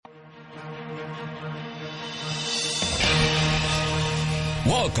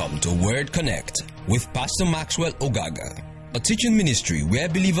Welcome to Word Connect with Pastor Maxwell Ogaga, a teaching ministry where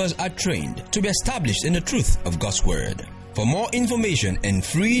believers are trained to be established in the truth of God's Word. For more information and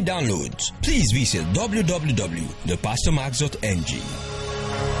free downloads, please visit www.thepastormax.ng. Joy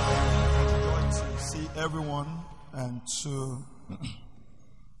to see everyone and to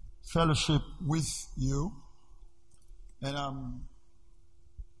fellowship with you. And I'm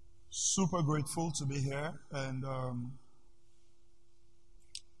super grateful to be here, and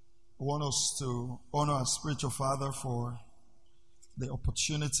I want us to honor our spiritual father for the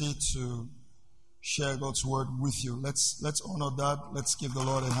opportunity to share God's word with you. Let's honor that. Let's give the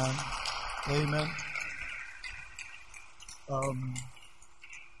Lord a hand. Amen.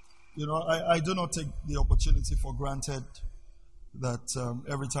 I do not take the opportunity for granted that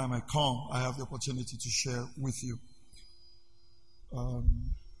every time I come, I have the opportunity to share with you.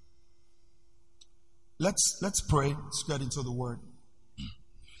 Let's pray. Let's get into the word.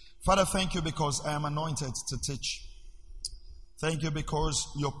 Father, thank you because I am anointed to teach. Thank you because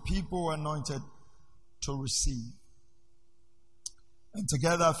your people are anointed to receive. And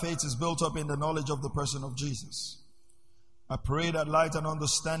together our faith is built up in the knowledge of the person of Jesus. I pray that light and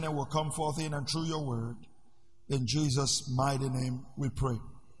understanding will come forth in and through your word. In Jesus' mighty name we pray.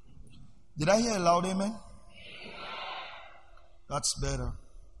 Did I hear a loud amen? That's better.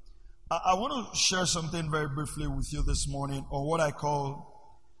 I want to share something very briefly with you this morning on what I call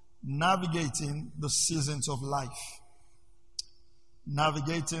navigating the seasons of life.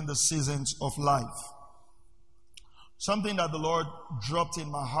 Navigating the seasons of life. Something that the Lord dropped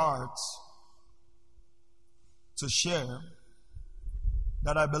in my heart to share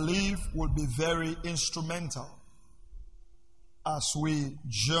that I believe will be very instrumental as we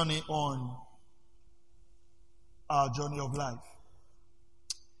journey on our journey of life.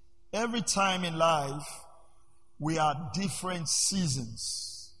 Every time in life, we are different seasons.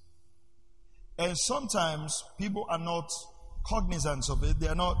 And sometimes people are not cognizant of it.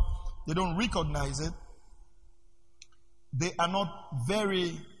 They don't recognize it. They are not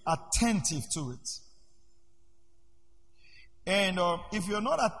very attentive to it. And if you're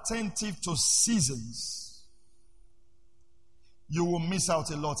not attentive to seasons, you will miss out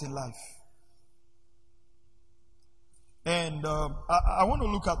a lot in life. And I want to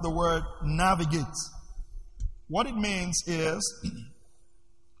look at the word navigate. What it means is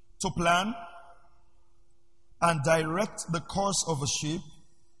to plan and direct the course of a ship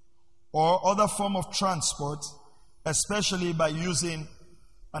or other form of transport, especially by using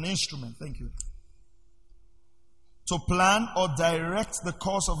an instrument. Thank you. To plan or direct the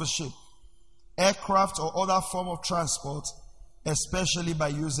course of a ship, aircraft, or other form of transport, especially by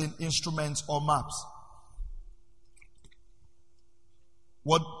using instruments or maps.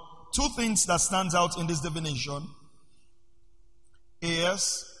 Two things that stands out in this definition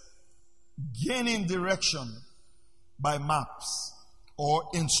is gaining direction by maps or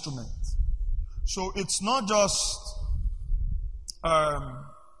instruments. So it's not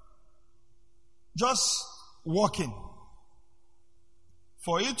just walking.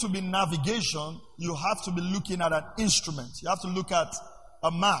 For it to be navigation, you have to be looking at an instrument. You have to look at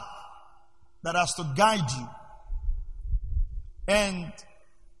a map that has to guide you. And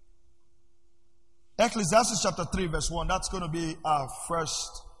Ecclesiastes chapter 3 verse 1, that's going to be our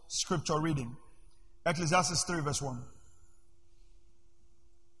first scripture reading. Ecclesiastes 3 verse 1.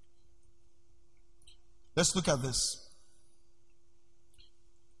 Let's look at this.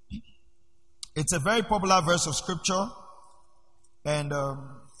 It's a very popular verse of scripture, and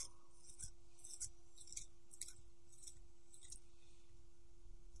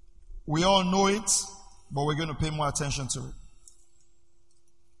we all know it, but we're going to pay more attention to it.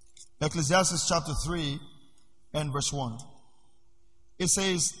 Ecclesiastes chapter 3 and verse 1. It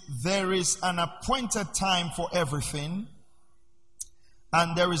says, there is an appointed time for everything,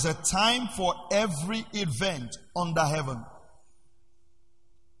 and there is a time for every event under heaven.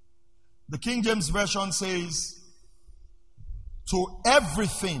 The King James Version says, to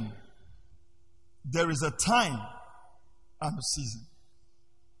everything there is a time and a season.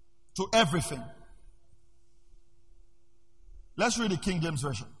 To everything. Let's read the King James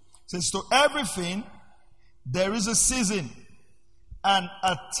Version. It says, to everything there is a season and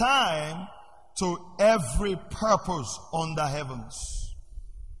a time to every purpose under heavens.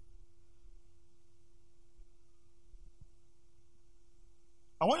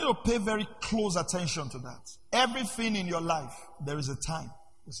 I want you to pay very close attention to that. Everything in your life, there is a time,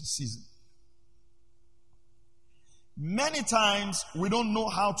 there's a season. Many times we don't know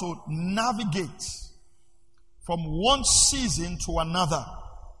how to navigate from one season to another.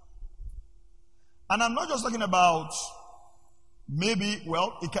 And I'm not just talking about Maybe,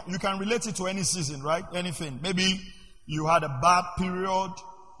 well, you can relate it to any season, right? Anything. Maybe you had a bad period.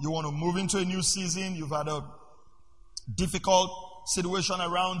 You want to move into a new season. You've had a difficult situation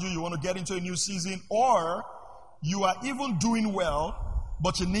around you. You want to get into a new season. Or you are even doing well,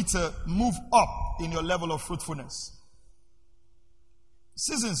 but you need to move up in your level of fruitfulness.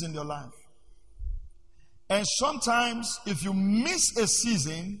 Seasons in your life. And sometimes if you miss a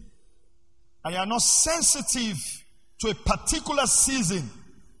season and you are not sensitive to a particular season,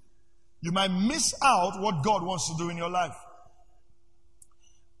 you might miss out what God wants to do in your life.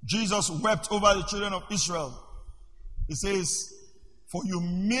 Jesus wept over the children of Israel. He says, for you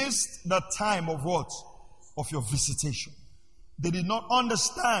missed the time of what? Of your visitation. They did not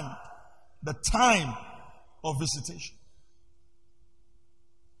understand the time of visitation.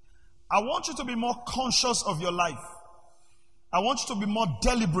 I want you to be more conscious of your life. I want you to be more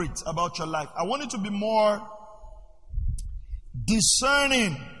deliberate about your life. I want you to be more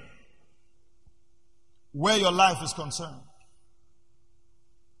discerning where your life is concerned.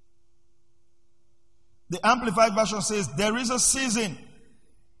 The Amplified Version says, there is a season,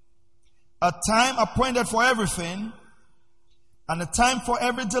 a time appointed for everything, and a time for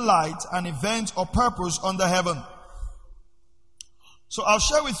every delight, an event or purpose under heaven. So I'll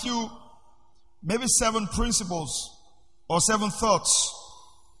share with you maybe 7 principles or 7 thoughts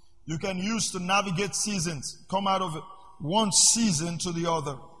you can use to navigate seasons, come out of one season to the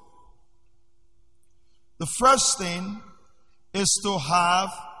other. The first thing is to have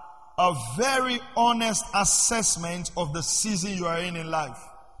a very honest assessment of the season you are in life.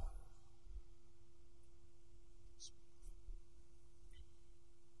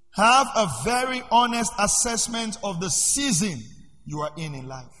 Have a very honest assessment of the season you are in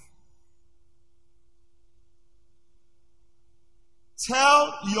life.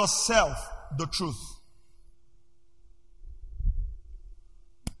 Tell yourself the truth.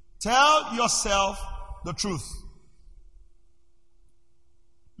 Tell yourself the truth.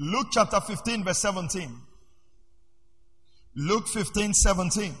 Luke chapter 15 verse 17. Luke 15,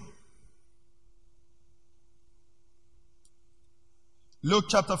 17. Luke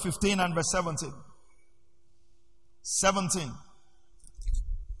chapter 15 and verse 17. 17.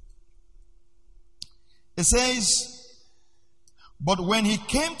 It says, but when he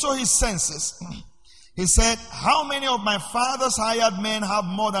came to his senses, he said, how many of my father's hired men have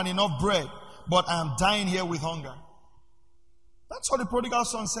more than enough bread, but I am dying here with hunger? That's what the prodigal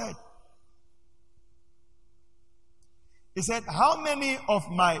son said. He said, how many of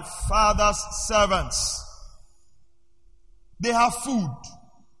my father's servants, they have food,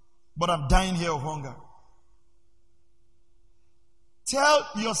 but I'm dying here of hunger? Tell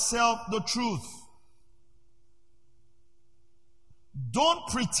yourself the truth. Don't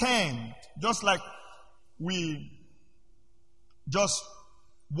pretend, just like we just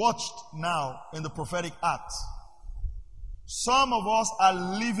watched now in the prophetic act. Some of us are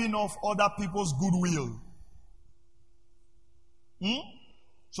living off other people's goodwill.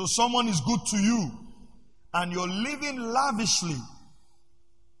 So someone is good to you and you're living lavishly.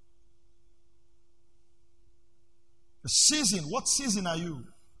 The season, what season are you?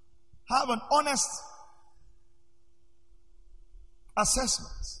 Have an honest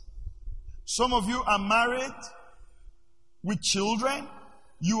assessment. Some of you are married with children.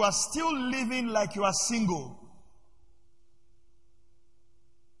 You are still living like you are single.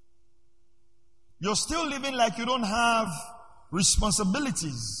 You're still living like you don't have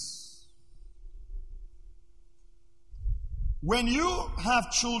responsibilities. When you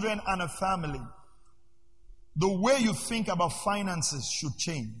have children and a family, the way you think about finances should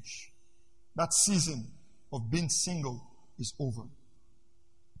change. That season of being single is over.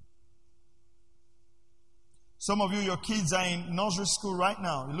 Some of you, your kids are in nursery school right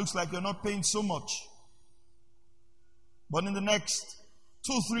now. It looks like you're not paying so much. But in the next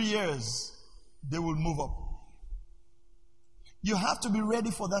 2-3 years, they will move up. You have to be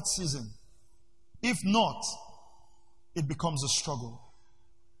ready for that season. If not, it becomes a struggle.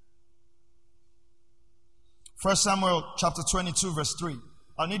 1 Samuel chapter 22 verse 3.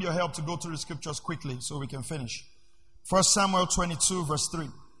 I need your help to go through the scriptures quickly so we can finish. 1 Samuel 22 verse 3.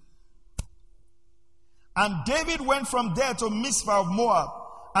 And David went from there to Mizpah of Moab,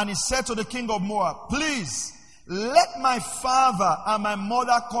 and he said to the king of Moab, please, let my father and my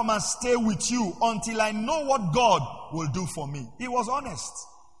mother come and stay with you until I know what God will do for me. He was honest.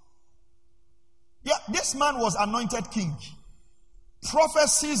 Yeah, this man was anointed king.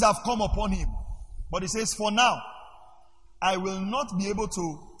 Prophecies have come upon him. But he says, for now, I will not be able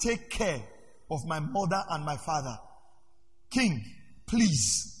to take care of my mother and my father. King,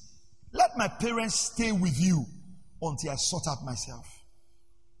 please, let my parents stay with you until I sort out myself.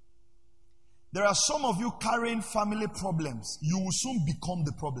 There are some of you carrying family problems. You will soon become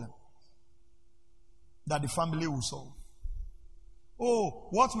the problem that the family will solve. Oh,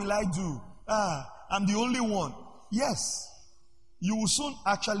 what will I do? I'm the only one. Yes, you will soon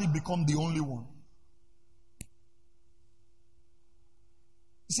actually become the only one.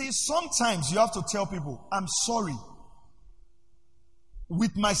 See, sometimes you have to tell people, I'm sorry.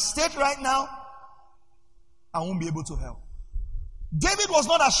 With my state right now, I won't be able to help. David was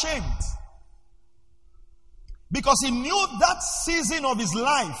not ashamed, because he knew that season of his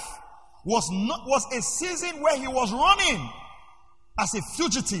life was a season where he was running as a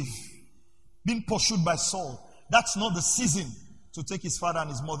fugitive, being pursued by Saul. That's not the season to take his father and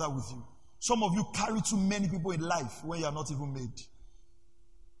his mother with you. Some of you carry too many people in life when you are not even made.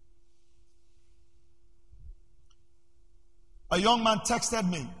 A young man texted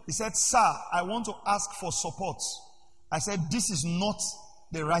me. He said, "Sir, I want to ask for support." I said, "This is not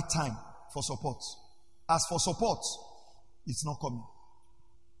the right time for support. As for support, it's not coming.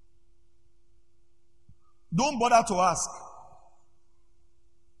 Don't bother to ask.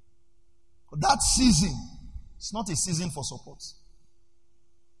 That season, it's not a season for support."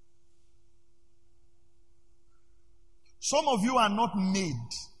 Some of you are not made.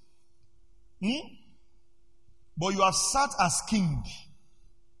 But you have sat as king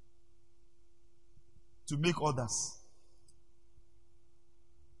to make others.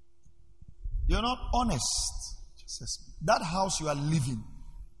 You're not honest. That house you are living,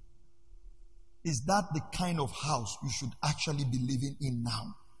 is that the kind of house you should actually be living in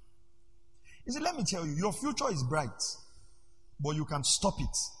now? You see, let me tell you, your future is bright, but you can stop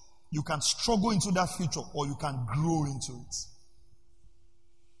it. You can struggle into that future, or you can grow into it.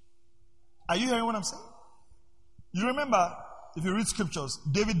 Are you hearing what I'm saying? You remember, if you read scriptures,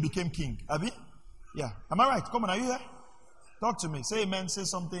 David became king. Abi? Yeah. Am I right? Come on, are you here? Talk to me. Say amen. Say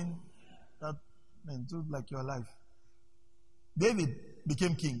something that, man, do like your life. David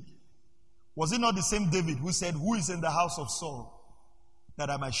became king. Was it not the same David who said, "Who is in the house of Saul, that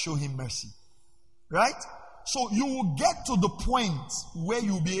I might show him mercy"? Right? So you will get to the point where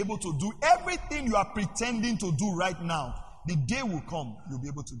you'll be able to do everything you are pretending to do right now. The day will come, you'll be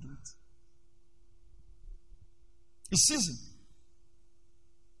able to do it. It's season.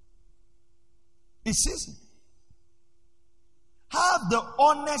 It's season. Have the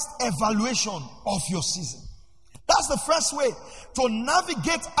honest evaluation of your season. That's the first way to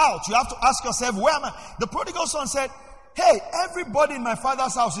navigate out. You have to ask yourself, where am I? The prodigal son said, "Hey, everybody in my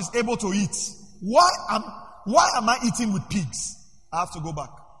father's house is able to eat. Why am I eating with pigs? I have to go back."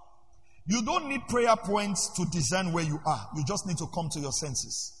 You don't need prayer points to discern where you are. You just need to come to your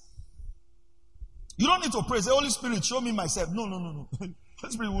senses. You don't need to pray. Say, "Holy Spirit, show me myself." No. Holy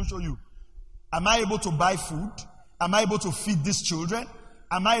Spirit will show you. Am I able to buy food? Am I able to feed these children?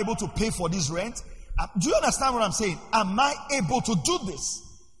 Am I able to pay for this rent? Do you understand what I'm saying? Am I able to do this?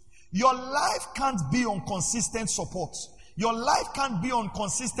 Your life can't be on consistent support. Your life can't be on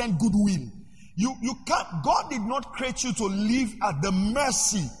consistent goodwill. You can't. God did not create you to live at the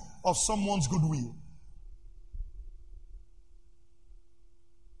mercy of someone's goodwill.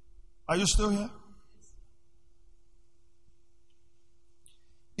 Are you still here?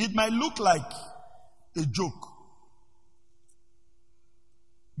 It might look like a joke,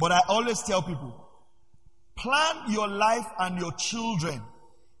 but I always tell people, plan your life and your children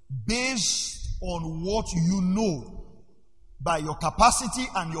based on what you know by your capacity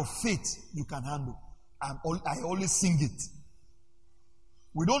and your faith you can handle. I always sing it.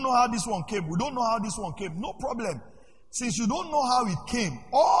 We don't know how this one came. We don't know how this one came. No problem. Since you don't know how it came,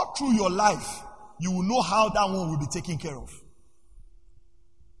 all through your life, you will know how that one will be taken care of.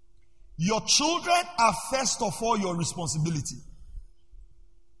 Your children are first of all your responsibility.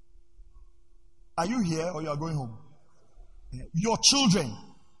 Are you here or you are going home? Your children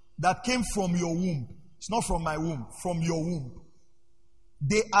that came from your womb. It's not from my womb, from your womb.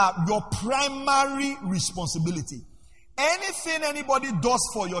 They are your primary responsibility. Anything anybody does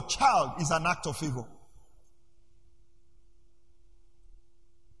for your child is an act of favor.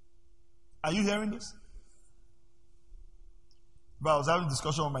 Are you hearing this? But I was having a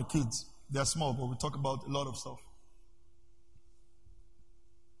discussion with my kids. They are small, but we talk about a lot of stuff.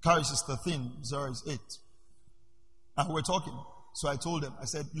 Karis is 13, Zara is 8. And we're talking. So I told them, I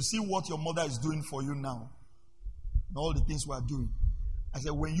said, "You see what your mother is doing for you now? And all the things we are doing." I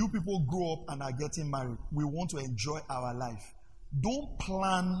said, when you people grow up and are getting married, we want to enjoy our life. Don't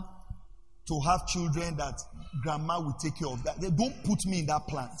plan to have children that grandma will take care of. That. Don't put me in that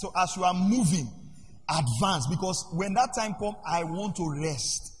plan. So as you are moving, advance. Because when that time comes, I want to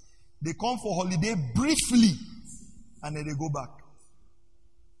rest. They come for holiday briefly. and then they go back.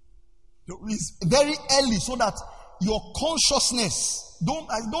 So it's very early so that your consciousness,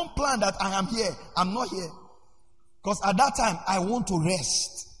 don't plan that I am here, I'm not here. Because at that time, I want to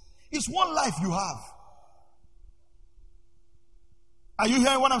rest. It's one life you have. Are you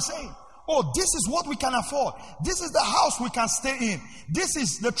hearing what I'm saying? Oh, this is what we can afford. This is the house we can stay in. This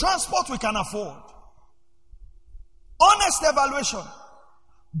is the transport we can afford. Honest evaluation.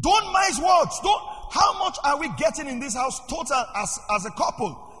 Don't mince words. How much are we getting in this house total as a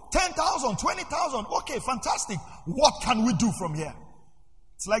couple? 10,000, 20,000. Okay, fantastic. What can we do from here?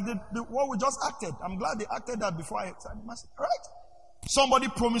 It's like what we just acted. I'm glad they acted that before I said, right? Somebody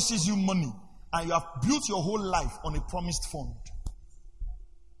promises you money and you have built your whole life on a promised fund.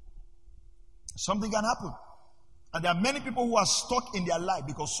 Something can happen. And there are many people who are stuck in their life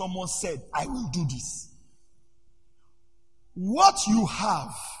because someone said, I will do this. What you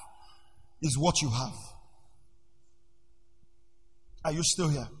have is what you have. Are you still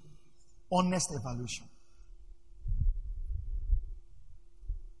here? Honest evaluation.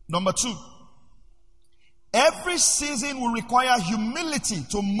 Number 2. Every season will require humility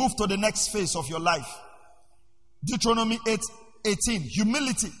to move to the next phase of your life. Deuteronomy 8:18.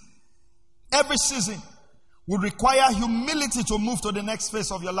 Humility. Every season will require humility to move to the next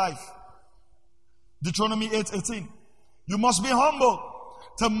phase of your life. Deuteronomy 8:18. You must be humble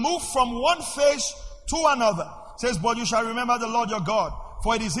to move from one phase to another. It says, but you shall remember the Lord your God,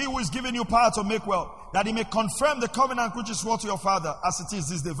 for it is he who is giving you power to make wealth, that he may confirm the covenant which is swore to your father, as it is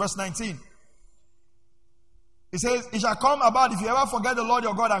this day. Verse 19. It says, it shall come about if you ever forget the Lord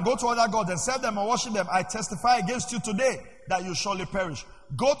your God and go to other gods and serve them and worship them, I testify against you today that you surely perish.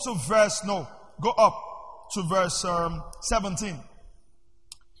 Go up to verse 17.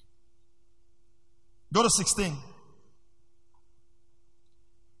 Go to 16.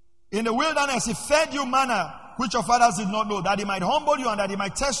 In the wilderness, he fed you manna, which your fathers did not know, that he might humble you and that he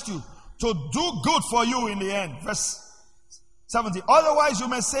might test you, to do good for you in the end. Verse 17. Otherwise, you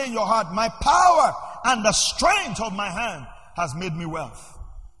may say in your heart, my power and the strength of my hand has made me wealth.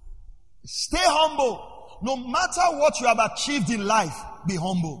 Stay humble. No matter what you have achieved in life, be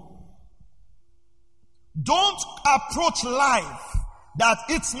humble. Don't approach life that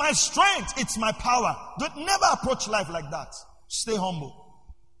it's my strength, it's my power. Don't never approach life like that. Stay humble.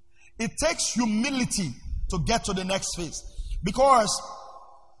 It takes humility to get to the next phase. Because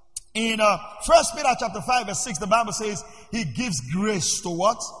in 1 Peter chapter 5 verse 6, the Bible says he gives grace to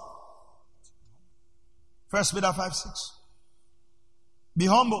what? 1 Peter 5, 6. Be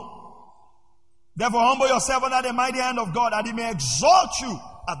humble. Therefore humble yourself under the mighty hand of God, that he may exalt you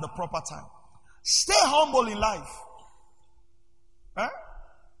at the proper time. Stay humble in life.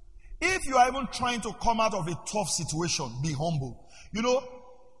 If you are even trying to come out of a tough situation, be humble. You know,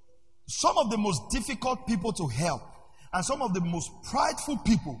 some of the most difficult people to help and some of the most prideful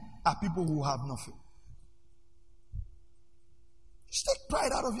people are people who have nothing. Just take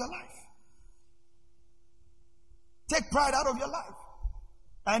pride out of your life. Take pride out of your life.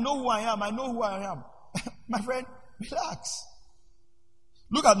 I know who I am. I know who I am. My friend, relax.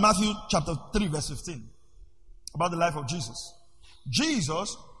 Look at Matthew chapter 3 verse 15. About the life of Jesus.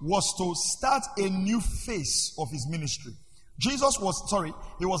 Jesus was to start a new phase of his ministry. He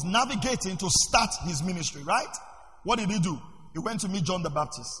was navigating to start his ministry, right? What did he do? He went to meet John the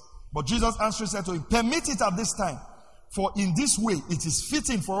Baptist. But Jesus answered said to him, permit it at this time, for in this way it is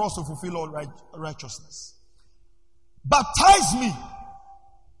fitting for us to fulfill all righteousness. Baptize me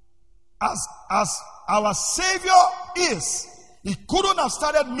as our Savior is. He couldn't have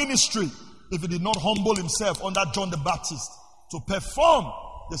started ministry if he did not humble himself under John the Baptist to perform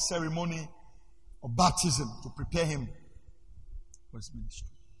the ceremony of baptism to prepare him for his ministry.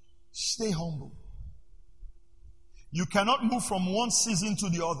 Stay humble. You cannot move from one season to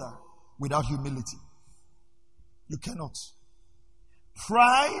the other without humility. You cannot.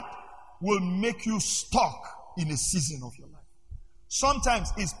 Pride will make you stuck in a season of your life.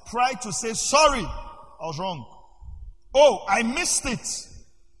 Sometimes it's pride to say, sorry, I was wrong. Oh, I missed it.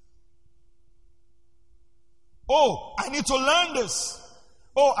 Oh, I need to learn this.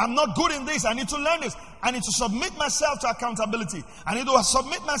 Oh, I'm not good in this. I need to learn this. I need to submit myself to accountability. I need to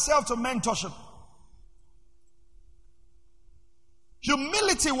submit myself to mentorship.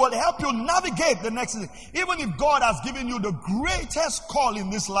 Humility will help you navigate the next season. Even if God has given you the greatest call in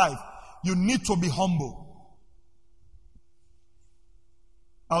this life, you need to be humble.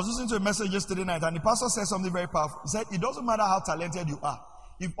 I was listening to a message yesterday night and the pastor said something very powerful. He said, it doesn't matter how talented you are.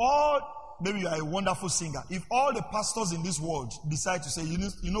 Maybe you are a wonderful singer. If all the pastors in this world decide to say,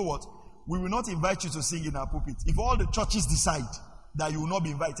 you know what, we will not invite you to sing in our pulpit. If all the churches decide that you will not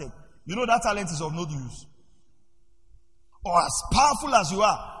be invited, you know that talent is of no use. or as powerful as you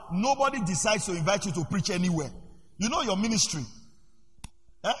are, nobody decides to invite you to preach anywhere. You know your ministry.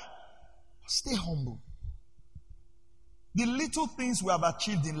 Stay humble. The little things we have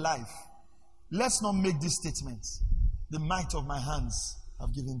achieved in life, let's not make these statements. The might of my hands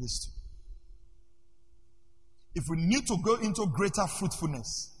have given this to you. If we need to go into greater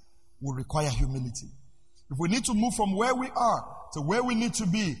fruitfulness, will require humility. If we need to move from where we are to where we need to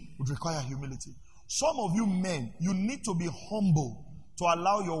be, would require humility. Some of you men, you need to be humble to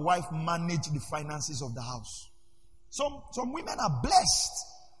allow your wife manage the finances of the house. Some women are blessed.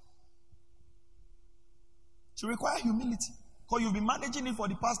 To require humility. Because you've been managing it for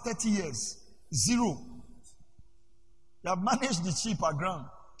the past 30 years. Zero. You have managed the ship aground.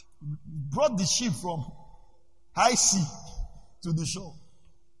 Brought the ship from high sea to the shore.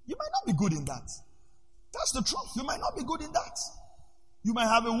 You might not be good in that. That's the truth. You might not be good in that. You might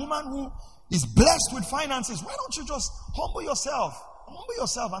have a woman who is blessed with finances. Why don't you just humble yourself? Humble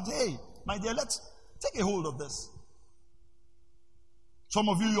yourself and say, hey, my dear, let's take a hold of this. Some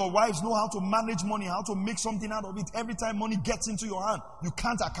of you, your wives know how to manage money, how to make something out of it. Every time money gets into your hand, you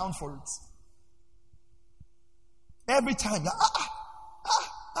can't account for it. Every time,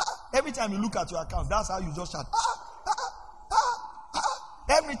 every time you look at your account, that's how you just shout.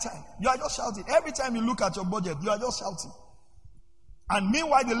 Every time, you are just shouting. Every time you look at your budget, you are just shouting. And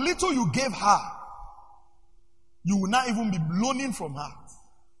meanwhile, the little you gave her, you will not even be loaning from her.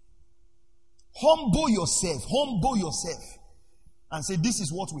 Humble yourself. Humble yourself. And say, this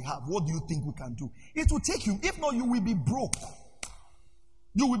is what we have. What do you think we can do? It will take you. If not, you will be broke.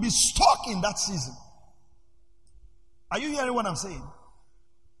 You will be stuck in that season. Are you hearing what I'm saying?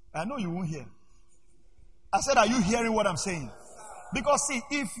 I know you won't hear. I said, are you hearing what I'm saying? Because see,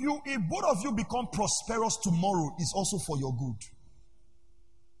 if both of you become prosperous tomorrow, it's also for your good.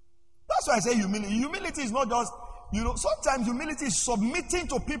 That's why I say humility. Humility is not just, sometimes humility is submitting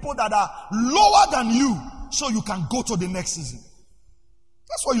to people that are lower than you so you can go to the next season.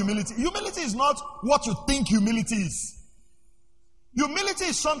 That's what humility is not what you think humility is. Humility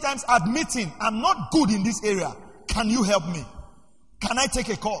is sometimes admitting, I'm not good in this area. Can you help me? Can I take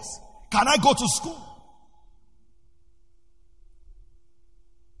a course? Can I go to school?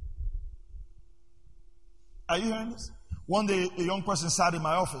 Are you hearing this? One day, a young person sat in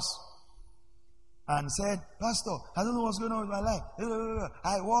my office and said, Pastor, I don't know what's going on with my life.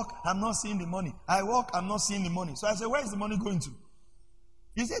 I work, I'm not seeing the money. I work, I'm not seeing the money. So I said, where is the money going to?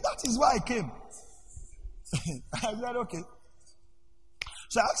 He said, that is why I came. I said, okay.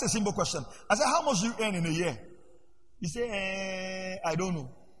 So I asked a simple question. I said, how much do you earn in a year? He said, I don't know.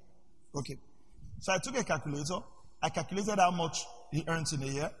 Okay. So I took a calculator. I calculated how much he earns in a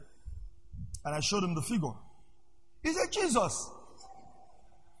year. And I showed him the figure. He said, Jesus.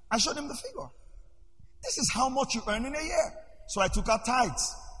 I showed him the figure. This is how much you earn in a year. So I took out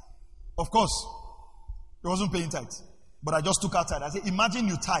tithes. Of course, he wasn't paying tithes. But I just took out tithes. I said, imagine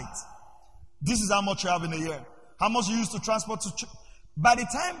you tithe. This is how much you have in a year. How much you used to transport to church. By the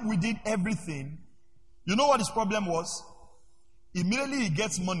time we did everything, you know what his problem was? Immediately he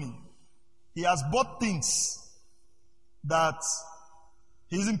gets money. He has bought things that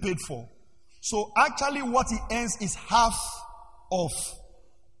he isn't paid for. So actually what he earns is half of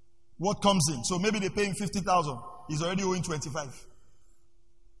what comes in. So maybe they pay him 50,000. He's already owing 25.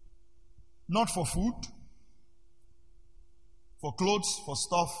 Not for food, for clothes, for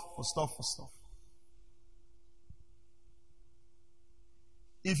stuff.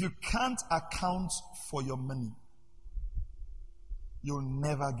 If you can't account for your money, you'll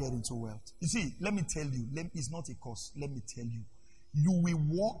never get into wealth. You see, let me tell you, it's not a curse. Let me tell you. You will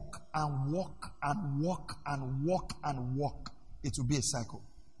walk and walk and walk and walk and walk. It will be a cycle.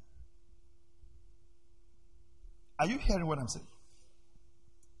 Are you hearing what I'm saying?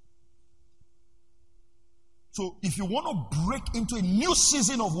 So if you want to break into a new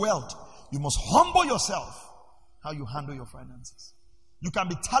season of wealth, you must humble yourself how you handle your finances. You can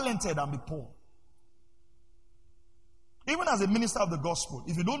be talented and be poor. Even as a minister of the gospel,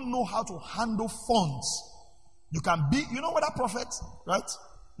 if you don't know how to handle funds, you can be, you know what that prophet, right?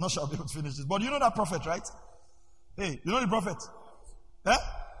 Not sure I'll be able to finish this, but you know that prophet, right? Hey, you know the prophet? Eh?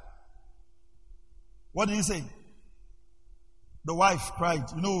 What did he say? The wife cried.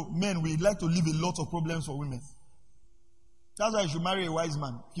 You know, men, we like to leave a lot of problems for women. That's why you should marry a wise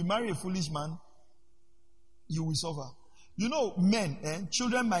man. If you marry a foolish man, you will suffer. You know, men,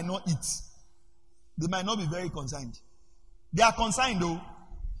 children might not eat. They might not be very concerned. They are concerned though,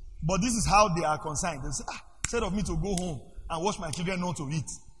 but this is how they are concerned. They say, instead of me to go home and watch my children not to eat,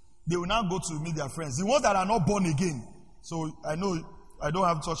 they will now go to meet their friends. The ones that are not born again. So I know I don't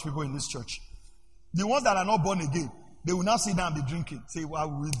have church people in this church. The ones that are not born again, They will now sit down and be drinking. Say, what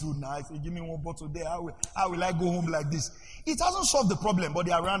will we do now? I say, give me one bottle there. How will I go home like this? It hasn't solved the problem, but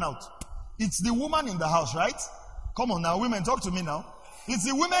they are run out. It's the woman in the house, right? Come on now, women, talk to me now. It's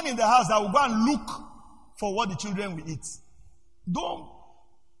the women in the house that will go and look for what the children will eat. Don't.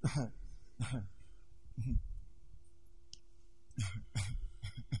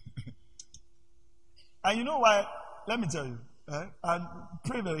 And you know why? Let me tell you. And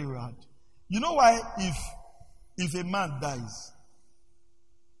pray very hard. You know why if a man dies,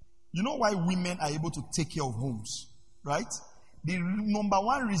 you know why women are able to take care of homes, right? The number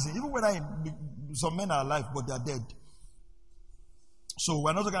one reason, even whether some men are alive but they are dead. So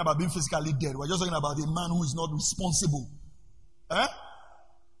we're not talking about being physically dead. We're just talking about a man who is not responsible.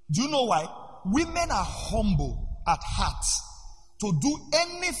 Do you know why? Women are humble at heart to do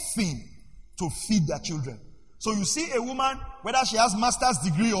anything to feed their children. So you see a woman, whether she has master's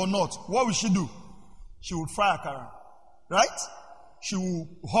degree or not, what will she do? She will fry akara, right? She will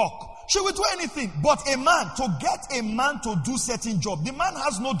hawk. She will do anything. But a man, to get a man to do certain job, the man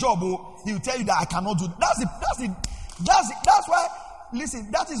has no job. He will tell you that I cannot do. That's why.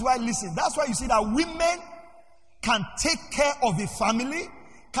 Listen. That's why you see that women can take care of a family.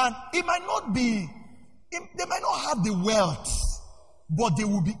 They might not have the wealth, but they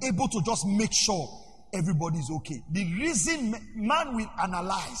will be able to just make sure everybody is okay. The reason man will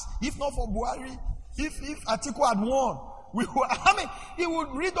analyze, if not for Buhari, if Atiku had won, he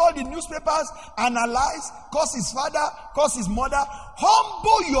would read all the newspapers, analyze, curse his father, curse his mother.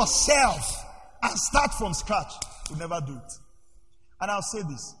 Humble yourself and start from scratch. You'll never do it. And I'll say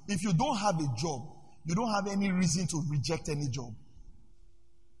this: if you don't have a job, you don't have any reason to reject any job.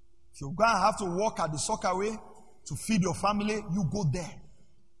 If you're going to have to work at the soccer way to feed your family, you go there.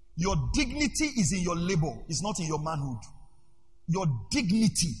 Your dignity is in your labor. It's not in your manhood. Your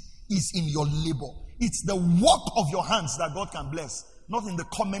dignity is in your labor. It's the work of your hands that God can bless, not in the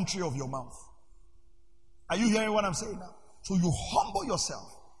commentary of your mouth. Are you hearing what I'm saying now? So you humble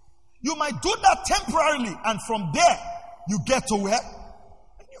yourself. You might do that temporarily, and from there, you get to where?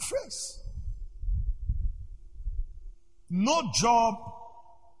 A new phrase. No job.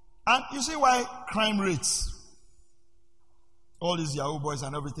 And you see why crime rates, all these Yahoo boys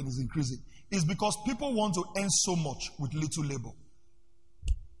and everything is increasing. It's because people want to earn so much with little labor.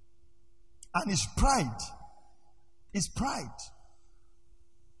 And it's pride. It's pride.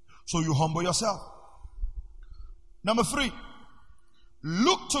 So you humble yourself. Number 3,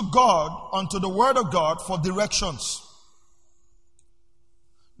 look to God, unto the word of God for directions.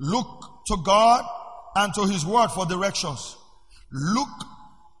 Look to God and to his word for directions. Look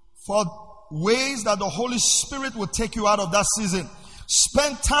for ways that the Holy Spirit will take you out of that season.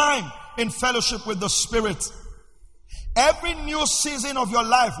 Spend time in fellowship with the Spirit. Every new season of your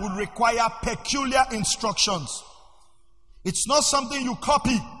life will require peculiar instructions. It's not something you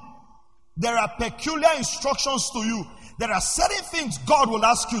copy. There are peculiar instructions to you. There are certain things God will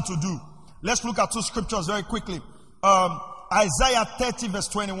ask you to do. Let's look at 2 scriptures very quickly. Isaiah 30 verse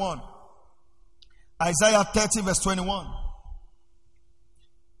 21. Isaiah 30 verse 21.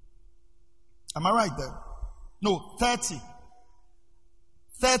 Am I right there? No, 30.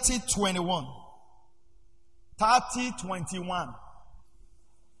 30, 21. 30, 21.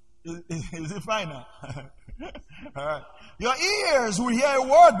 Is it fine now? All right. Your ears will hear a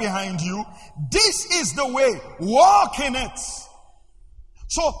word behind you. This is the way. Walk in it.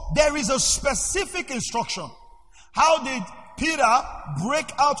 So there is a specific instruction. How did Peter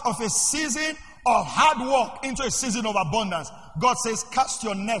break out of a season of hard work into a season of abundance? God says, cast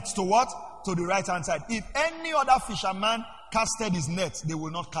your nets to what? To the right hand side. If any other fisherman casted his net, they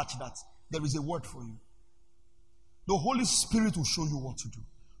will not catch that. There is a word for you. The Holy Spirit will show you what to do.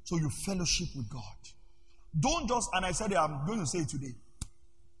 So you fellowship with God. Don't just, and I said it, I'm going to say it today.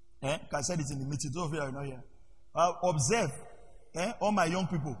 I said it in the meeting. Those of you are not here. Observe, all my young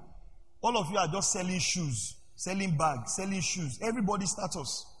people. All of you are just selling shoes, selling bags, selling shoes. Everybody's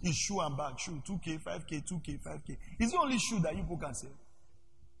status is shoe and bag. Shoe, 2K, 5K, 2K, 5K. It's the only shoe that you people can sell.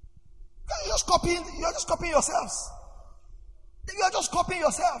 You're just copying yourselves. You are just copying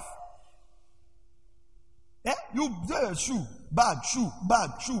yourself. Shoe, bag, shoe, bag,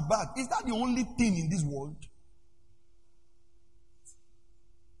 shoe, bag. Is that the only thing in this world?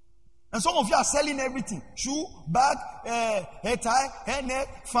 And some of you are selling everything. Shoe, bag, hair tie, hair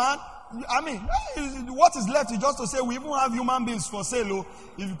net, fan. I mean, what is left is just to say we even have human beings for sale.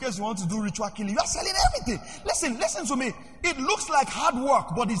 In case you want to do ritual killing, you are selling everything. Listen to me. It looks like hard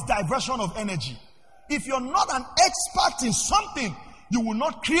work, but it's diversion of energy. If you're not an expert in something, you will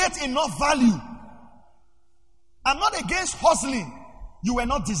not create enough value. I'm not against hustling. You were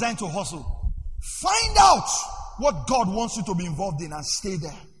not designed to hustle. Find out what God wants you to be involved in and stay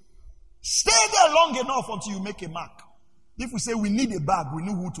there. Stay there long enough until you make a mark. If we say we need a bag, we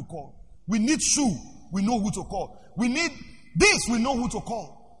know who to call. We need shoe, we know who to call. We need this, we know who to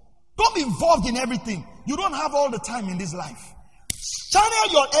call. Don't be involved in everything. You don't have all the time in this life.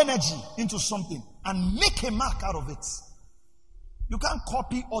 Channel your energy into something and make a mark out of it. You can't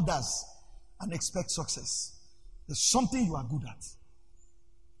copy others and expect success. There's something you are good at.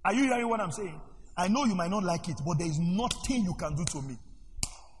 Are you hearing what I'm saying? I know you might not like it, but there is nothing you can do to me.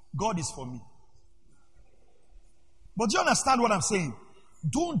 God is for me. But do you understand what I'm saying?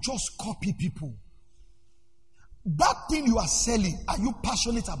 Don't just copy people. That thing you are selling, are you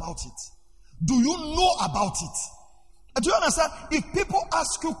passionate about it? Do you know about it? Do you understand? If people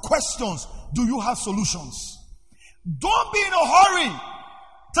ask you questions, do you have solutions? Don't be in a hurry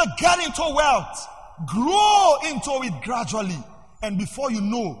to get into wealth. Grow into it gradually. And before you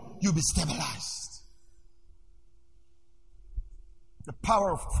know, you'll be stabilized. The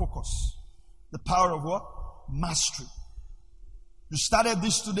power of focus. The power of what? Mastery. You started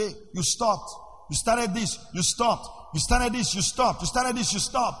this today, you stopped. You started this, you stopped. You started this, you stopped. You started this, you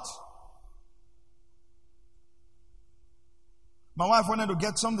stopped. My wife wanted to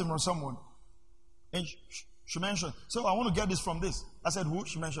get something from someone. And she mentioned, so I want to get this from this. I said, who?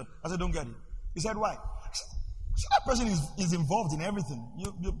 She mentioned. I said, don't get it. He said, why? So that person is involved in everything.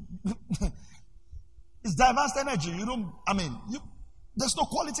 It's diverse energy. There's no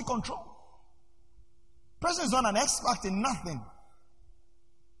quality control. Person is not an expert in nothing.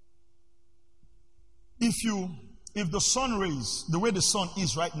 If the sun rays, the way the sun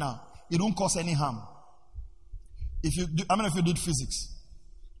is right now, it won't cause any harm. If you did physics,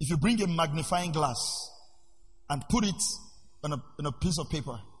 if you bring a magnifying glass and put it on a piece of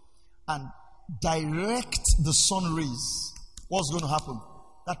paper and direct the sun rays, what's going to happen?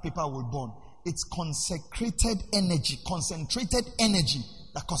 That paper will burn. It's concentrated energy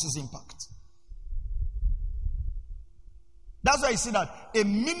that causes impact. That's why you see that a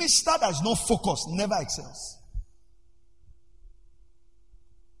minister that is not focused never excels.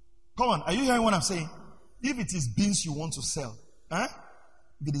 Come on, are you hearing what I'm saying? If it is beans you want to sell,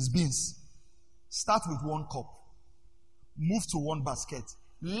 if it is beans, start with 1 cup. Move to 1 basket.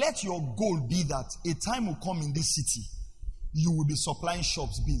 Let your goal be that a time will come in this city, you will be supplying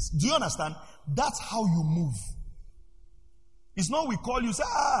shops beans. Do you understand? That's how you move. It's not we call you, say,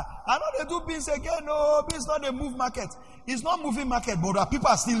 I know they do beans again. No, beans not a move market. It's not moving market, but people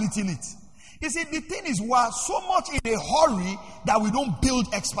are still eating it. You see, the thing is, we are so much in a hurry that we don't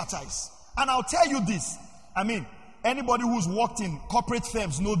build expertise. And I'll tell you this. Anybody who's worked in corporate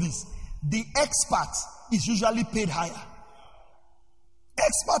firms know this. The expert is usually paid higher.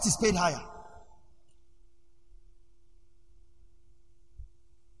 Expert is paid higher.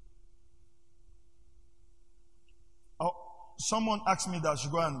 Someone asked me that I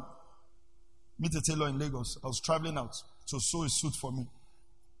should go and meet a tailor in Lagos. I was traveling out to sew a suit for me.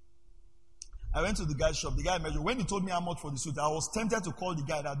 I went to the guy's shop. The guy measured. When he told me how much for the suit, I was tempted to call the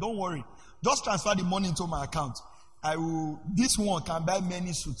guy that, don't worry, just transfer the money into my account. This one can buy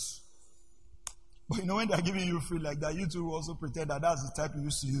many suits. But when they're giving you free like that, you two also pretend that that's the type you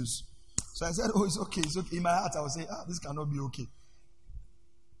used to use. So I said, oh, it's okay. It's okay. In my heart, I would say, this cannot be okay.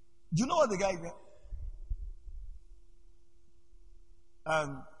 Do you know what the guy did?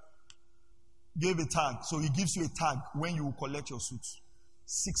 And gave a tag. So he gives you a tag when you will collect your suit.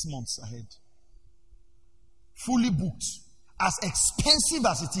 6 months ahead. Fully booked. As expensive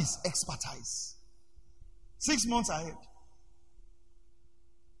as it is, expertise. 6 months ahead.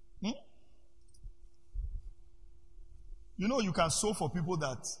 You know, you can sew for people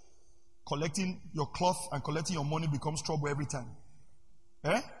that collecting your cloth and collecting your money becomes trouble every time.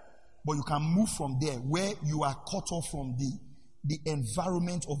 But you can move from there where you are cut off from the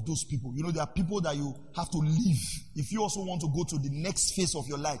environment of those people. You know, there are people that you have to leave. If you also want to go to the next phase of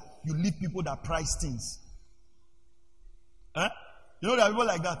your life, you leave people that price things. You know, there are people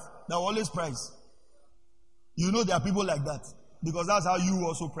like that always price. You know, there are people like that because that's how you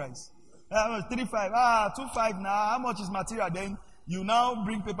also price. 3.5, 2.5 now. How much is material? Then you now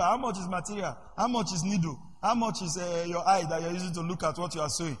bring paper. How much is material? How much is needle? How much is your eye that you're using to look at what you are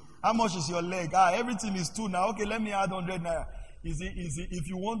sewing? How much is your leg? Everything is 2 now. Okay, let me add 100 naira. Easy. If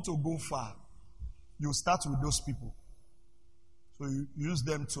you want to go far, you start with those people. So you use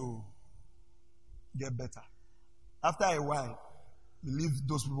them to get better. After a while, you leave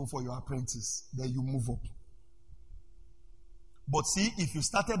those people for your apprentice. Then you move up. But see, if you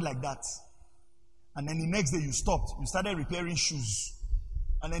started like that, and then the next day you stopped, you started repairing shoes,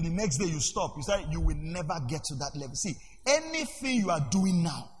 and then the next day you stop, you will never get to that level. See, anything you are doing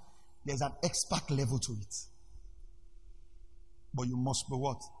now, there's an expert level to it. But you must be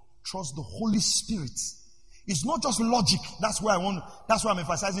what? Trust the Holy Spirit. It's not just logic. That's why I'm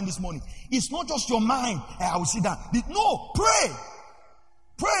emphasizing this morning. It's not just your mind. I will sit down. No, pray.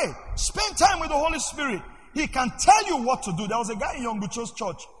 Pray. Spend time with the Holy Spirit. He can tell you what to do. There was a guy in Young Bucho's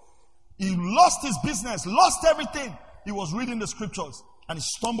church. He lost his business, lost everything. He was reading the scriptures and he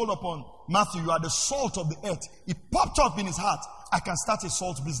stumbled upon Matthew. You are the salt of the earth. It popped up in his heart. I can start a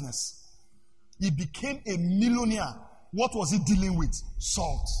salt business. He became a millionaire. What was he dealing with?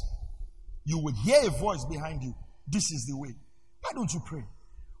 Salt. You will hear a voice behind you. This is the way. Why don't you pray?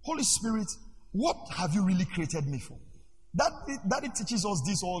 Holy Spirit, what have you really created me for? Daddy teaches us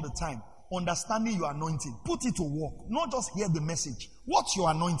this all the time. Understanding your anointing. Put it to work. Not just hear the message. What's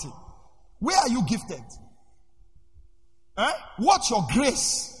your anointing? Where are you gifted? What's your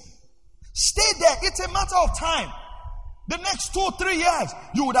grace? Stay there. It's a matter of time. The next 2 or 3 years,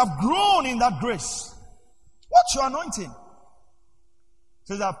 you would have grown in that grace. What's your anointing?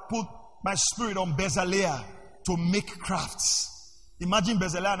 Says, I've put my spirit on Bezalel to make crafts. Imagine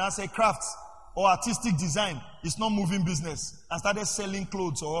Bezalel and I say crafts or artistic design. It's not moving business. And started selling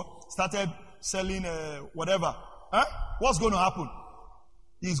clothes or started selling whatever. What's going to happen?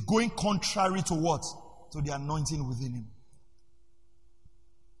 He's going contrary to what? To the anointing within him.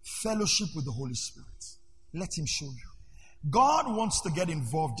 Fellowship with the Holy Spirit. Let him show you. God wants to get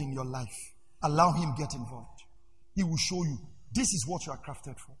involved in your life. Allow him get involved. He will show you. This is what you are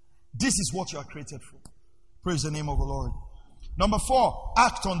crafted for. This is what you are created for. Praise the name of the Lord. Number 4,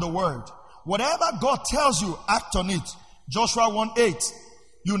 act on the word. Whatever God tells you, act on it. Joshua 1:8.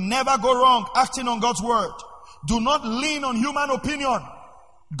 You never go wrong acting on God's word. Do not lean on human opinion.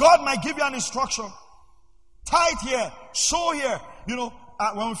 God might give you an instruction. Tithe here, sow here.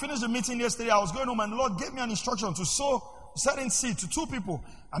 When we finished the meeting yesterday, I was going home and the Lord gave me an instruction to sow certain seed to 2 people.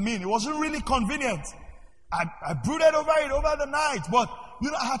 It wasn't really convenient. I brooded over it over the night, but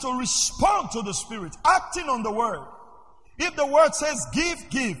I had to respond to the Spirit, acting on the word. If the word says give,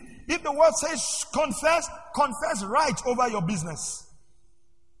 give. If the word says confess, confess right over your business.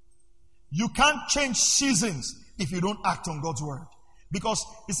 You can't change seasons if you don't act on God's word. Because,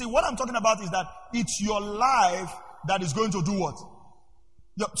 you see, what I'm talking about is that it's your life that is going to do what?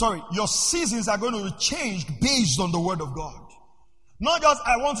 Your seasons are going to be changed based on the word of God. Not just,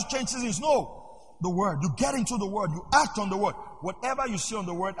 I want to change seasons. No. The word. You get into the word. You act on the word. Whatever you see on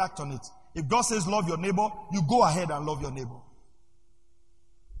the word, act on it. If God says love your neighbor, you go ahead and love your neighbor.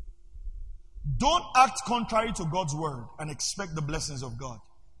 Don't act contrary to God's word and expect the blessings of God.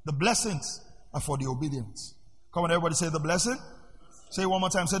 The blessings are for the obedience. Come on, everybody say the blessing. Say it one more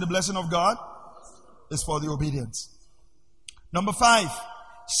time. Say the blessing of God is for the obedience. Number 5,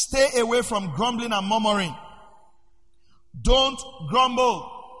 stay away from grumbling and murmuring. Don't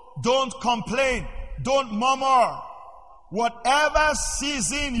grumble. Don't complain. Don't murmur. Whatever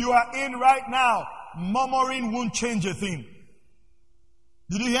season you are in right now, murmuring won't change a thing.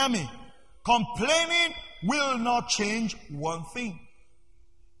 Did you hear me? Complaining will not change one thing.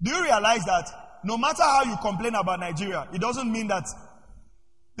 Do you realize that no matter how you complain about Nigeria, it doesn't mean that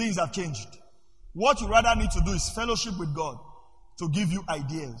things have changed. What you rather need to do is fellowship with God to give you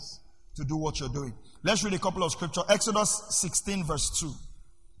ideas to do what you're doing. Let's read a couple of scriptures. Exodus 16 verse 2.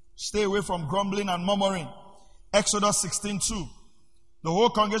 Stay away from grumbling and murmuring. Exodus 16:2. The whole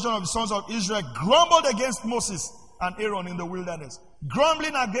congregation of the sons of Israel grumbled against Moses and Aaron in the wilderness.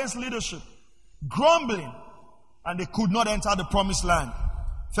 Grumbling against leadership. Grumbling. And they could not enter the promised land.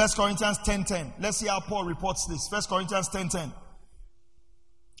 1 Corinthians 10:10. Let's see how Paul reports this. 1 Corinthians 10:10.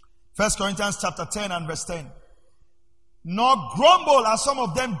 1 Corinthians chapter 10 and verse 10. Nor grumble as some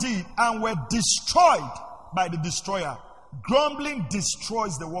of them did and were destroyed by the destroyer. Grumbling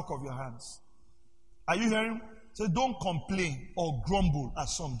destroys the work of your hands. Are you hearing? So don't complain or grumble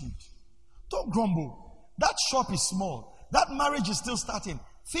as some did. Don't grumble. That shop is small. That marriage is still starting.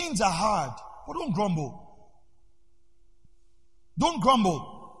 Things are hard. But don't grumble. Don't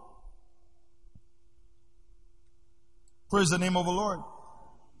grumble. Praise the name of the Lord.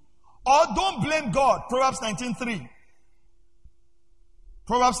 Or don't blame God. Proverbs 19:3.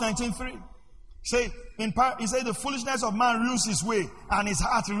 Proverbs 19:3. He said the foolishness of man rules his way and his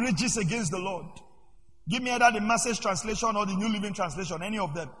heart rages against the Lord. Give me either the Message translation or the New Living Translation, any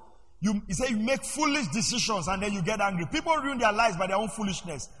of them. He said you make foolish decisions and then you get angry. People ruin their lives by their own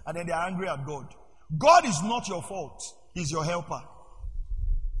foolishness and then they are angry at God. God is not your fault. He's your helper.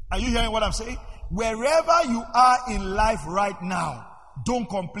 Are you hearing what I'm saying? Wherever you are in life right now, don't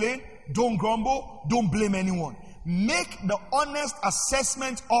complain, don't grumble, don't blame anyone. Make the honest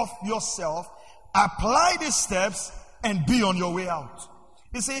assessment of yourself, apply the steps, and be on your way out.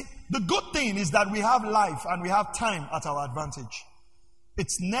 You see, the good thing is that we have life and we have time at our advantage.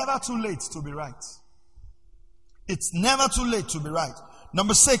 It's never too late to be right. It's never too late to be right.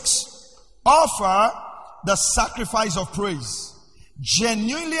 Number 6, offer the sacrifice of praise.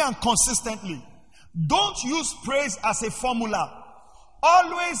 Genuinely and consistently. Don't use praise as a formula.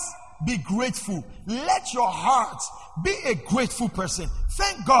 Always be grateful. Let your heart be a grateful person.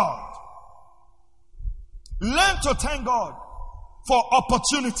 Thank God. Learn to thank God for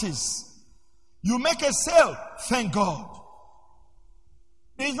opportunities. You make a sale, thank God.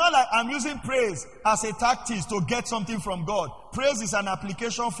 It's not like I'm using praise as a tactic to get something from God. Praise is an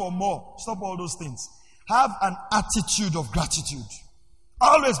application for more. Stop all those things. Have an attitude of gratitude.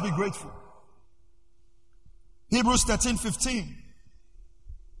 Always be grateful. Hebrews 13:15.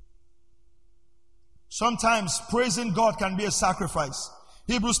 Sometimes praising God can be a sacrifice.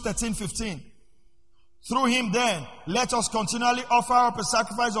 Hebrews 13:15. Through him then, let us continually offer up a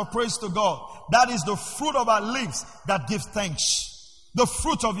sacrifice of praise to God. That is the fruit of our lips that gives thanks. The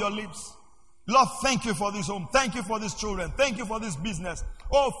fruit of your lips. Lord, thank you for this home. Thank you for these children. Thank you for this business.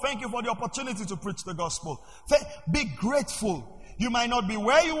 Oh, thank you for the opportunity to preach the gospel. Be grateful. You might not be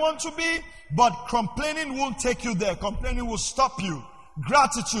where you want to be, but complaining won't take you there. Complaining will stop you.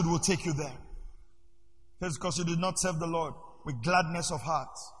 Gratitude will take you there. It's because you did not serve the Lord with gladness of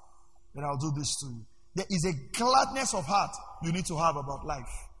heart that I'll do this to you. There is a gladness of heart you need to have about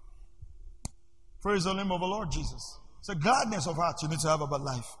life. Praise the name of the Lord Jesus. It's a gladness of heart you need to have about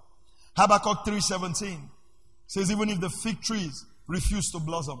life. Habakkuk 3:17 says, even if the fig trees refuse to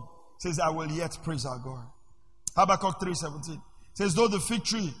blossom, says, I will yet praise our God. Habakkuk 3:17 says, though the fig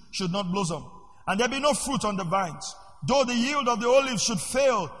tree should not blossom, and there be no fruit on the vines, though the yield of the olives should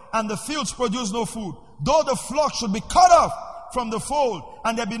fail, and the fields produce no food, though the flock should be cut off from the fold,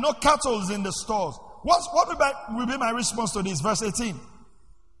 and there be no cattle in the stores. What will be my response to this? Verse 18.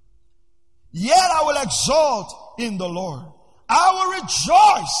 Yet I will exalt in the Lord. I will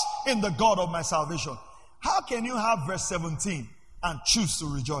rejoice in the God of my salvation. How can you have verse 17 and choose to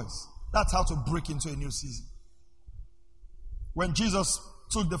rejoice? That's how to break into a new season. When Jesus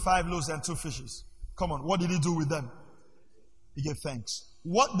took the 5 loaves and 2 fishes, come on, what did he do with them? He gave thanks.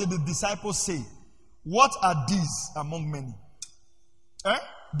 What did the disciples say? What are these among many?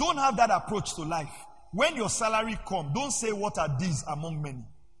 Don't have that approach to life. When your salary comes, don't say what are these among many.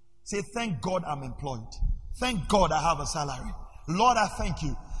 Say, thank God I'm employed. Thank God I have a salary. Lord, I thank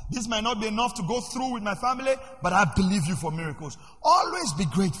you. This might not be enough to go through with my family, but I believe you for miracles. Always be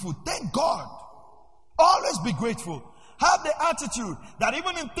grateful. Thank God. Always be grateful. Have the attitude that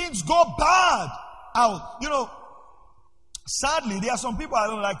even if things go bad, sadly, there are some people I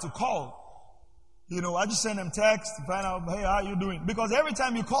don't like to call. I just send them text to find out, hey, how are you doing? Because every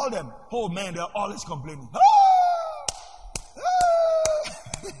time you call them, oh man, they're always complaining.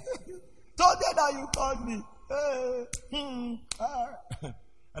 Told them that you called me.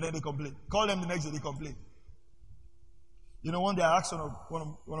 And then they complain. Call them the next day, they complain. One day I asked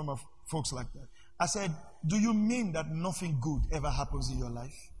one of my folks like that. I said, do you mean that nothing good ever happens in your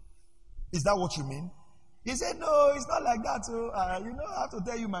life? Is that what you mean? He said, no, it's not like that. So, I have to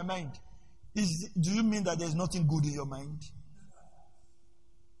tell you my mind. Do you mean that there's nothing good in your mind?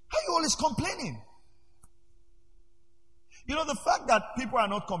 How are you always complaining? The fact that people are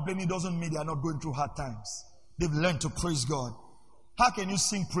not complaining doesn't mean they are not going through hard times. They've learned to praise God. How can you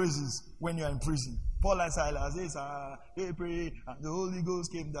sing praises when you are in prison? Paul and Silas, they pray, and the Holy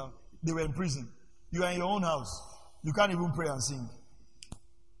Ghost came down. They were in prison. You are in your own house. You can't even pray and sing.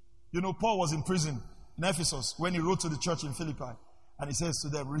 Paul was in prison in Ephesus when he wrote to the church in Philippi. And he says to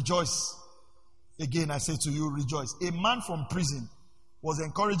them, rejoice. Again, I say to you, rejoice. A man from prison was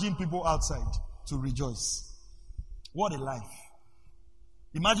encouraging people outside to rejoice. What a life.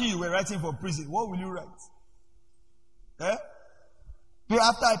 Imagine you were writing for prison. What will you write?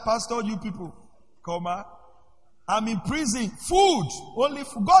 After I pastored you people, I'm in prison. Food. Only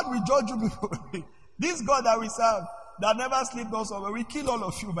food. God will judge you people. This God that we serve, that never sleeps or somewhere, we kill all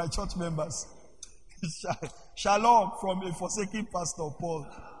of you, my church members. Shalom from a forsaken pastor, Paul.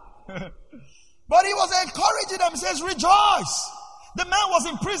 But he was encouraging them. He says, rejoice. The man was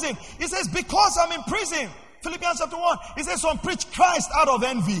in prison. He says, because I'm in prison. Philippians chapter 1. He says, some preach Christ out of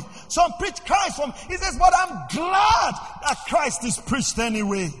envy. Some preach Christ he says, but I'm glad that Christ is preached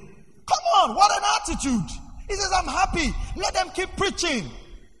anyway. Come on, what an attitude. He says, I'm happy. Let them keep preaching.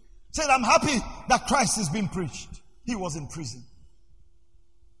 He says, I'm happy that Christ is being preached. He was in prison.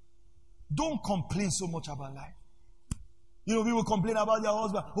 Don't complain so much about life. People complain about their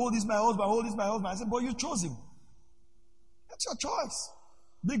husband. Oh, this is my husband. Oh, this is my husband. I said, but you chose him. That's your choice.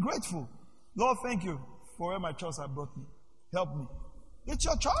 Be grateful. Lord, thank you for where my choice has brought me. Help me. It's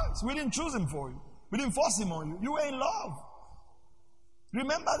your choice. We didn't choose him for you. We didn't force him on you. You were in love.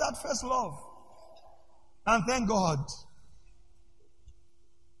 Remember that first love. And thank God.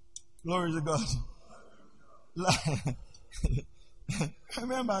 Glory to God.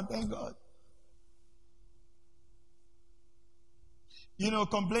 Remember and thank God.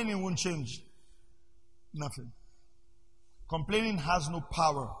 Complaining won't change. Nothing. Complaining has no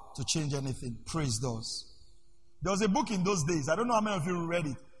power to change anything. Praise does. There was a book in those days. I don't know how many of you read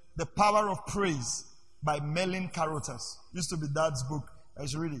it. The Power of Praise by Merlin Carothers. Used to be Dad's book. I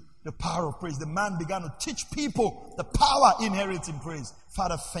should read it. The Power of Praise. The man began to teach people the power inherent in praise.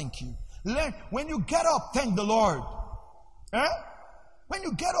 Father, thank you. Learn. When you get up, thank the Lord. When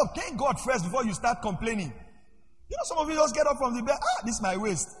you get up, thank God first before you start complaining. Some of you just get up from the bed. This is my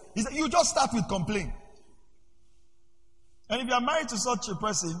waist. You just start with complaint. And if you are married to such a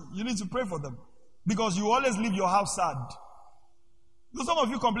person, you need to pray for them. Because you always leave your house sad. So some of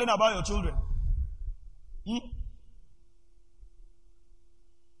you complain about your children.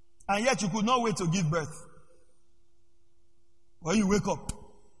 And yet you could not wait to give birth. When you wake up,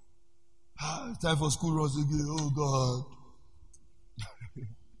 time for school runs again. Oh God.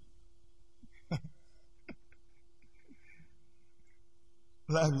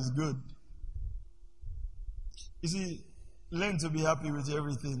 Life is good. You see, learn to be happy with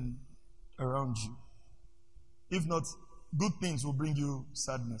everything around you. If not, good things will bring you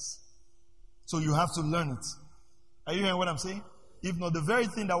sadness. So you have to learn it. Are you hearing what I'm saying? If not, the very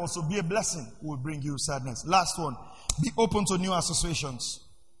thing that was to be a blessing will bring you sadness. Last one. Be open to new associations.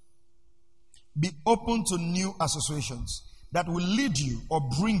 Be open to new associations that will lead you or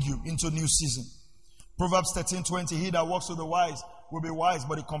bring you into a new season. Proverbs 13:20. He that walks with the wise will be wise,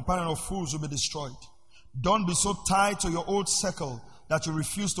 but the companion of fools will be destroyed. Don't be so tied to your old circle that you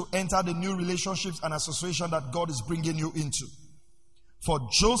refuse to enter the new relationships and association that God is bringing you into. For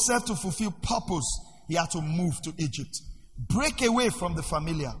Joseph to fulfill purpose, he had to move to Egypt. Break away from the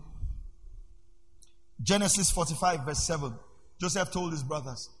familiar. Genesis 45 verse 7. Joseph told his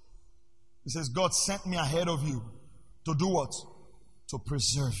brothers, he says, God sent me ahead of you to do what? To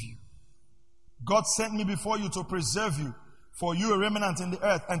preserve you. God sent me before you to preserve you, for you a remnant in the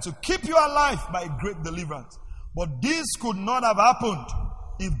earth, and to keep you alive by a great deliverance. But this could not have happened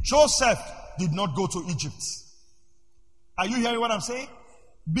if Joseph did not go to Egypt. Are you hearing what I'm saying?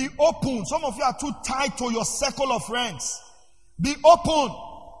 Be open. Some of you are too tied to your circle of friends. Be open.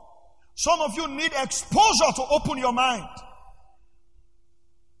 Some of you need exposure to open your mind.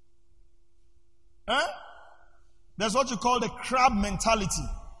 There's what you call the crab mentality.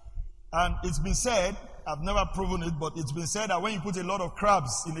 And it's been said, I've never proven it, but it's been said that when you put a lot of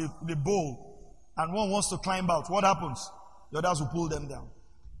crabs in a bowl and one wants to climb out, what happens? The others will pull them down.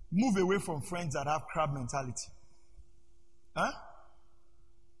 Move away from friends that have crab mentality.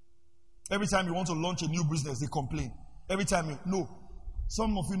 Every time you want to launch a new business, they complain. Every time no.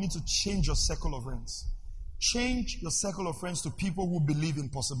 Some of you need to change your circle of friends. Change your circle of friends to people who believe in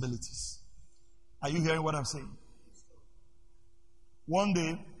possibilities. Are you hearing what I'm saying? One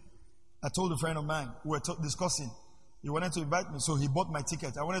day, I told a friend of mine, we were discussing. He wanted to invite me, so he bought my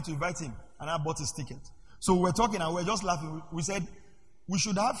ticket. I wanted to invite him, and I bought his ticket. So we were talking, and we were just laughing. We said, we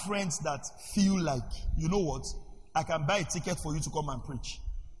should have friends that feel like, you know what, I can buy a ticket for you to come and preach.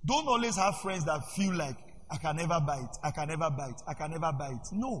 Don't always have friends that feel like, I can never buy it, I can never buy it, I can never buy it.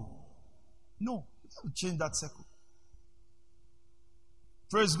 No. You have to change that circle.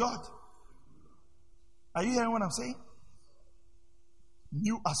 Praise God. Are you hearing what I'm saying?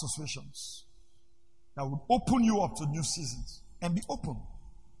 New associations that would open you up to new seasons. And be open.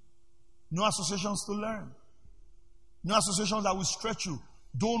 New associations to learn. New associations that will stretch you.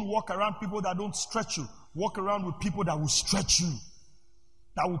 Don't walk around people that don't stretch you. Walk around with people that will stretch you.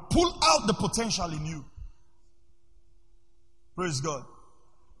 That will pull out the potential in you. Praise God.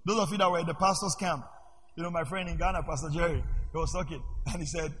 Those of you that were in the pastor's camp, my friend in Ghana, Pastor Jerry, he was talking, and he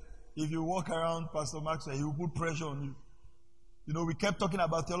said, if you walk around Pastor Maxwell, he will put pressure on you. We kept talking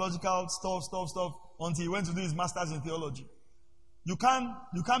about theological stuff until he went to do his master's in theology. You can't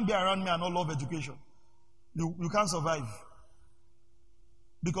be around me and not love education. You can't survive.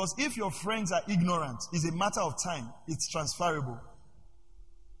 Because if your friends are ignorant, it's a matter of time. It's transferable.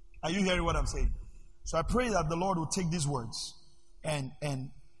 Are you hearing what I'm saying? So I pray that the Lord will take these words and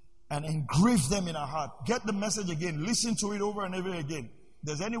engrave them in our heart. Get the message again. Listen to it over and over again. If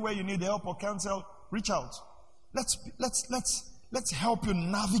there's anywhere you need help or counsel, reach out. Let's help you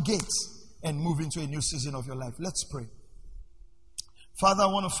navigate and move into a new season of your life. Let's pray. Father, I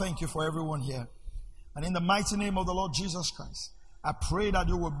want to thank you for everyone here. And in the mighty name of the Lord Jesus Christ, I pray that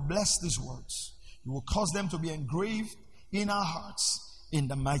you will bless these words. You will cause them to be engraved in our hearts. in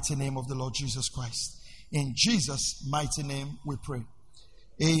the mighty name of the Lord Jesus Christ. In Jesus' mighty name we pray.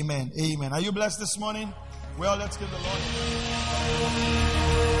 Amen. Amen. Are you blessed this morning? Well, let's give the Lord.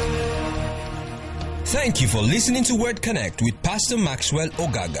 Thank you for listening to Word Connect with Pastor Maxwell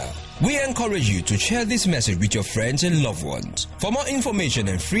Ogaga. We encourage you to share this message with your friends and loved ones. For more information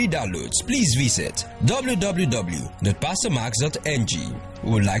and free downloads, please visit www.pastormax.ng.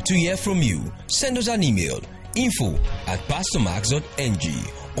 We would like to hear from you. Send us an email, info@pastormax.ng,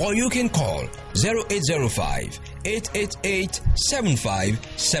 or you can call 0805 888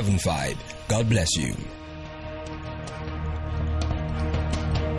 7575. God bless you.